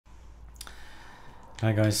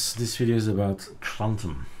Hi guys, this video is about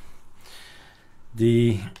Kvantum.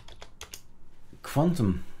 The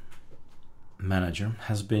Kvantum manager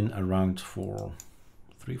has been around for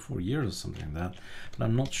 3-4 years or something like that, but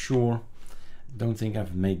I'm not sure, don't think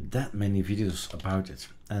I've made that many videos about it.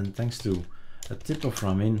 And thanks to a tip of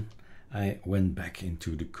Ramin, I went back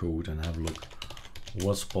into the code and have a look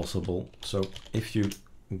what's possible. So if you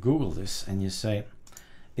Google this and you say,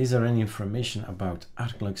 is there any information about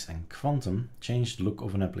ArcoLinux and Kvantum, change the look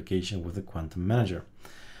of an application with the Kvantum manager?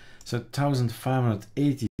 So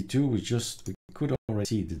 1582, we could already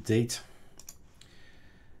see the date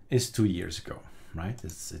is 2 years ago, right?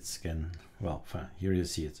 It's again, well, here you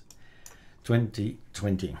see it,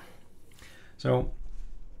 2020. So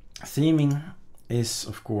theming is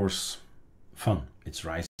of course fun. It's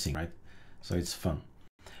rising, right? So it's fun.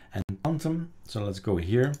 And Kvantum, so let's go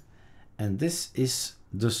here. And this is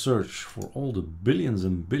the search for all the billions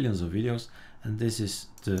and billions of videos, and this is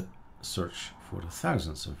the search for the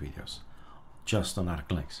thousands of videos just on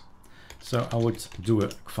ArcoLinux. So I would do a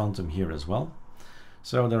Kvantum here as well.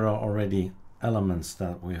 So there are already elements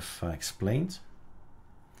that we've explained.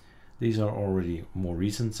 These are already more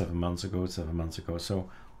recent, 7 months ago. So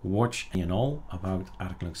watch and all about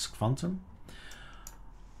ArcoLinux Kvantum.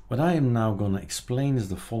 What I am now going to explain is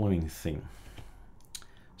the following thing.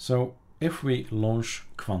 So if we launch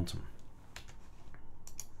Kvantum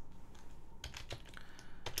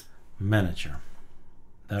manager,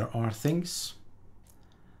 there are things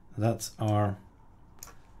that are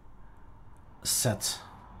set.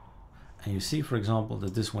 And you see, for example,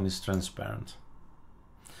 that this one is transparent.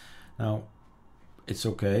 Now, it's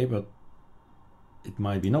okay, but it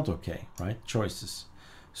might be not okay, right? Choices.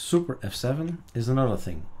 Super F7 is another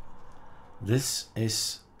thing. This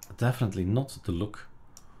is definitely not the look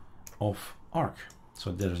of Arc.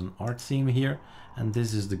 So there's an Arc theme here, and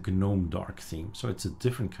this is the GNOME dark theme. So it's a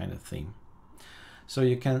different kind of theme. So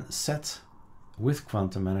you can set with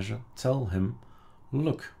Kvantum Manager, tell him,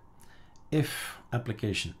 look, if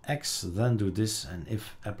application X, then do this, and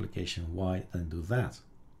if application Y, then do that.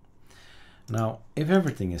 Now, if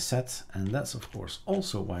everything is set, and that's of course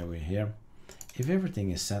also why we're here, if everything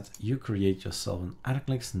is set, you create yourself an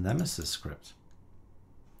ArcoLinux Nemesis script.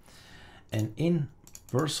 And in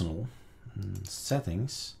personal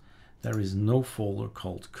settings, there is no folder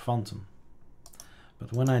called Kvantum.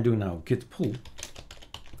 But when I do now git pull,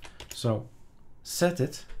 so set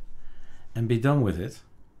it and be done with it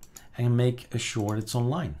and make sure it's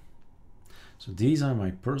online. So these are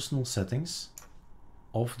my personal settings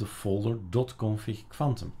of the folder .config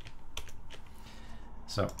Kvantum.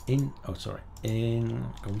 So in Control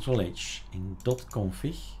H, in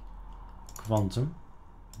 .config Kvantum,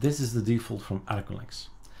 this is the default from ArcoLinux,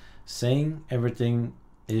 saying everything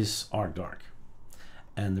is arcdark.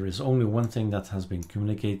 And there is only one thing that has been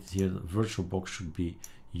communicated here, that VirtualBox should be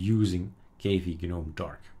using KV GNOME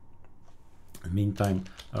dark. In the meantime,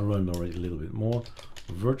 I learned already a little bit more.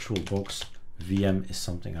 VirtualBox VM is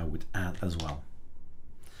something I would add as well.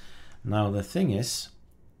 Now the thing is,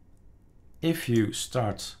 if you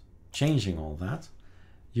start changing all that,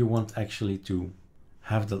 you want actually to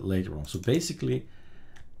have that later on. So basically,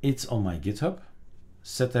 it's on my GitHub,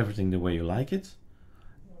 set everything the way you like it,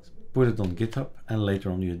 put it on GitHub, and later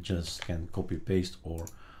on you just can copy paste, or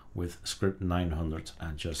with script 900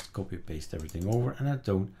 and just copy paste everything over, and I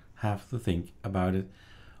don't have to think about it.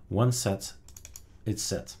 Once set, it's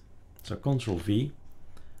set. So Control V,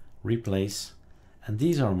 replace, and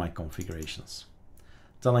these are my configurations.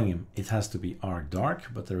 Telling him it has to be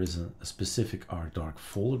arcdark, but there is a specific arcdark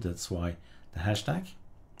folder, that's why the hashtag.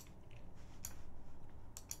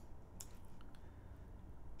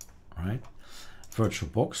 Right,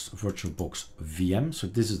 VirtualBox VM. So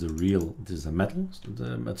this is the real, this is the metal,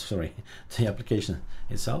 the application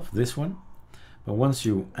itself, this one. But once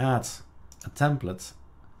you add a template,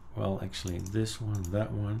 well, actually this one,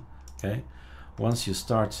 that one, okay. Once you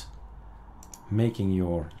start making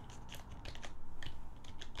your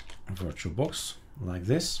VirtualBox like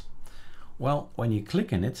this, well, when you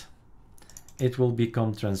click on it, it will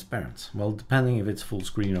become transparent. Well, depending if it's full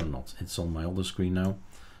screen or not. It's on my other screen now.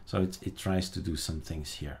 So it tries to do some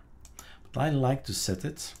things here, but I like to set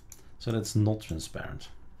it so that it's not transparent.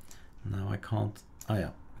 Now I can't, oh yeah,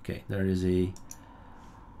 okay, there is a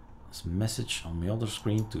message on my other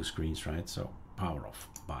screen, 2 screens, right? So power off,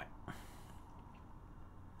 bye.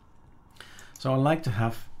 So I like to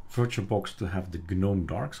have VirtualBox to have the GNOME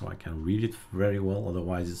dark, so I can read it very well,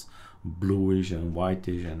 otherwise it's bluish and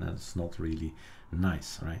whitish and it's not really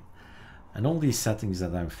nice, right? And all these settings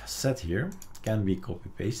that I've set here can be copy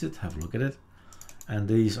pasted, have a look at it. And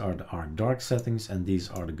these are the arcdark settings, and these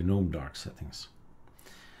are the GNOME dark settings.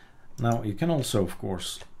 Now you can also, of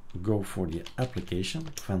course, go for the application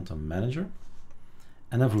Kvantum Manager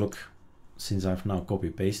and have a look. Since I've now copy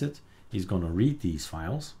pasted, he's going to read these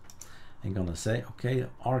files and going to say, okay,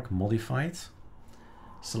 arc modified,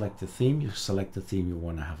 select the theme, you select the theme you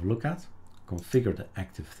want to have a look at, configure the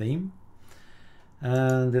active theme.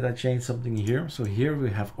 And did I change something here? So here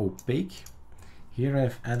we have opaque. Here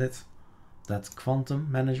I've added that Kvantum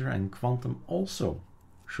Manager, and Kvantum also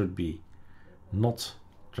should be not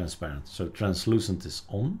transparent. So translucent is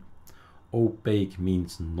on, opaque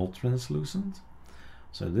means not translucent.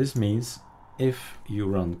 So this means if you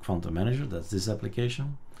run Kvantum Manager, that's this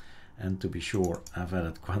application, and to be sure I've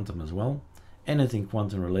added Kvantum as well, anything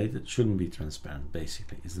quantum related shouldn't be transparent,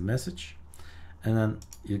 basically is the message. And then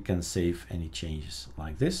you can save any changes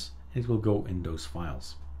like this. It will go in those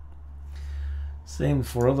files. Same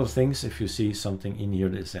for other things. If you see something in here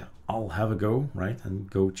that say, I'll have a go, right, and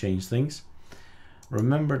go change things.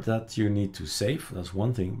 Remember that you need to save, that's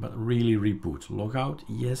one thing, but really reboot. Log out,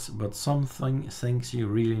 yes, but some things you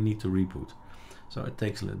really need to reboot. So it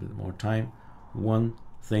takes a little bit more time, one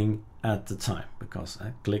thing at a time, because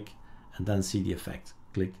I click and then see the effect,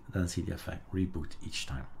 click, then see the effect, reboot each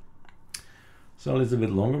time. So a little bit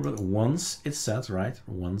longer, but once it's set, right,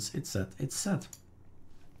 once it's set, it's set.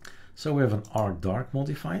 So we have an arc dark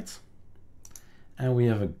modified, and we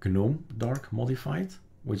have a gnome dark modified,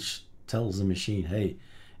 which tells the machine, hey,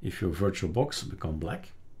 if your VirtualBox become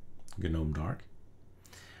black, gnome dark,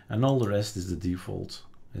 and all the rest is the default,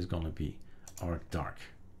 is going to be arc dark.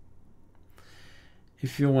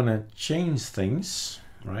 If you want to change things,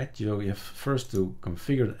 right, you have first to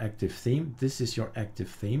configure the active theme. This is your active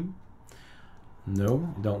theme.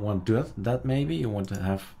 No, you don't want to do that maybe. You want to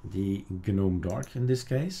have the gnome dark in this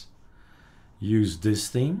case. Use this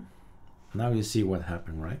theme. Now you see what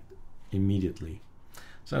happened, right? Immediately.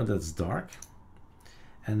 So that's dark.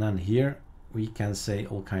 And then here we can say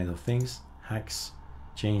all kinds of things. Hacks,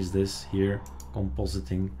 change this here,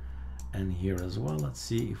 compositing, and here as well. Let's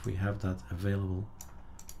see if we have that available.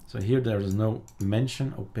 So here there is no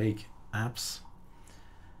mention opaque apps.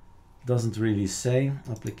 Doesn't really say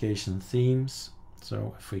application themes.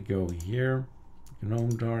 So if we go here,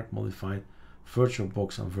 gnome dark modified,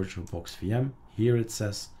 VirtualBox and VirtualBox VM. Here it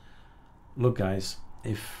says, look guys,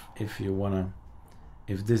 if you wanna,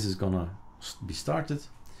 if this is gonna be started,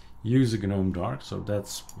 use a gnome dark. So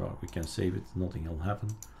that's, well, we can save it, nothing will happen.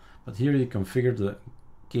 But here you configure the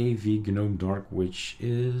KV gnome dark, which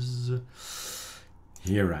is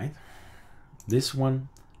here, right? This one,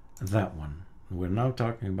 that one. We're now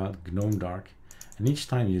talking about gnome dark, and each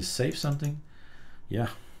time you save something, yeah,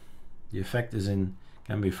 the effect is in,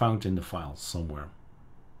 can be found in the files somewhere.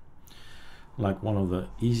 Like one of the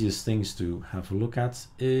easiest things to have a look at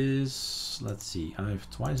is, let's see, I have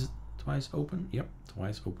twice open. Yep,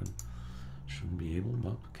 twice open. Shouldn't be able,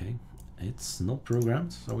 but okay. It's not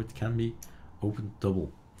programmed, so it can be opened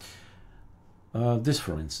double. This,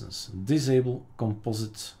 for instance, disable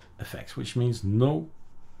composite effects, which means no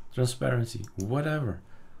transparency, whatever.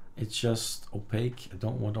 It's just opaque. I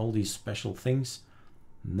don't want all these special things.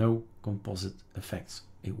 No composite effects.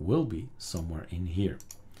 It will be somewhere in here.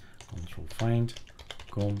 Control find,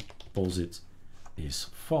 composite is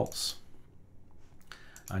false.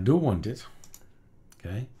 I do want it.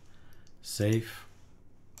 Okay, save,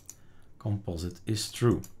 composite is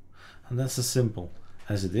true. And that's as simple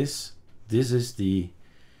as it is. This is the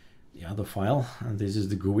other file, and this is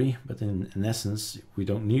the GUI, but in essence we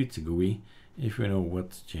don't need the GUI if we know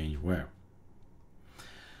what to change where.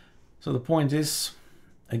 So the point is,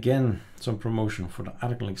 again, some promotion for the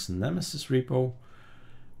ArcoLinux Nemesis repo.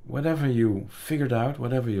 Whatever you figured out,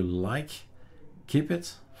 whatever you like, keep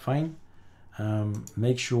it, fine.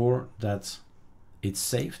 Make sure that it's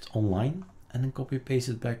saved online and then copy paste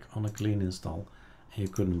it back on a clean install, and you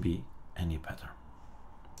couldn't be any better.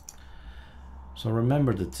 So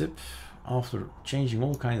remember the tip, after changing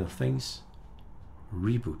all kinds of things,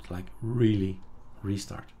 reboot, like really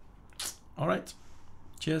restart. All right,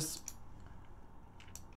 cheers.